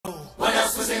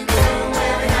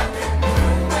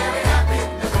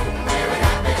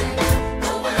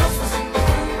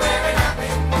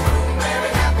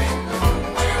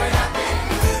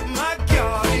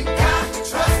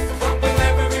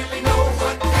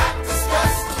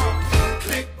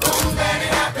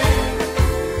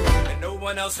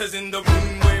else is in the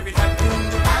room where it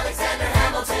happened. Alexander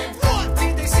Hamilton. What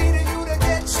did they say to you to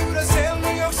get you to sail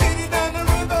New York City down the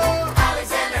river?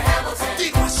 Alexander Hamilton.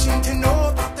 Did Washington know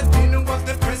about the dinner? Was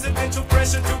the presidential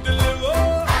pressure to deliver?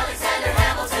 Alexander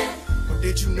Hamilton. Or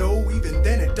did you know even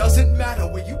then it doesn't matter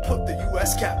where you put the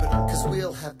U.S. Capitol? Cause we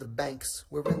all have the banks,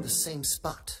 we're in the same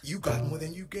spot. You got more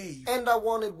than you gave. And I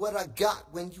wanted what I got.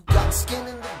 When you got skin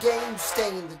in the game, you stay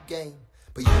in the game.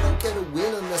 But you don't get a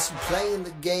win unless you play in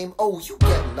the game. Oh, you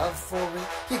get love for it,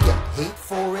 you get hate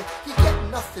for it, you get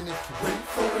nothing if you wait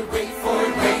for it, wait for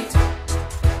it, wait.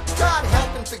 God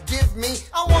help and forgive me,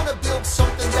 I wanna build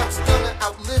something that's gonna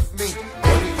outlive me.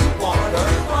 What do you want,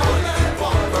 Bert? What do you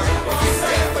want, Bert? If you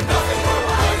stand for nothing,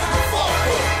 what do you fall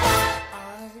for?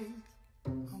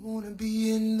 I wanna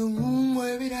be in the room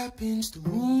where it happens, the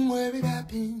room where it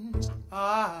happens.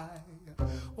 I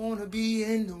wanna be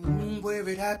in the room where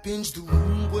it happens, the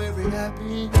room where it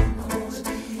happens.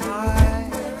 I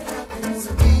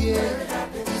wanna be in the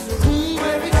room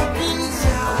where it happens. I wanna be in the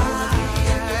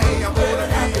room where it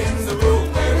happens, the room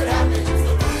where it happens.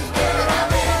 I wanna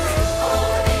be in the room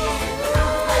where it happens, the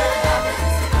room where it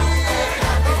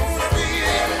happens. I wanna be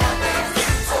in the room where it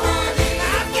happens, I wanna be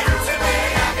in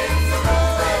the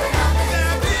room where it happens,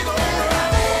 the room where it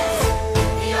happens.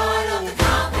 Beyond of the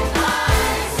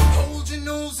compromise. Hold your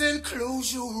nose and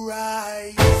close your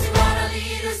eyes. You wanna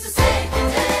lead us to save the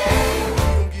day. You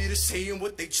don't get a say in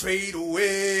what they trade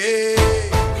away.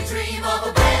 We dream of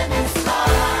a brand new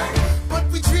start. But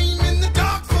we dream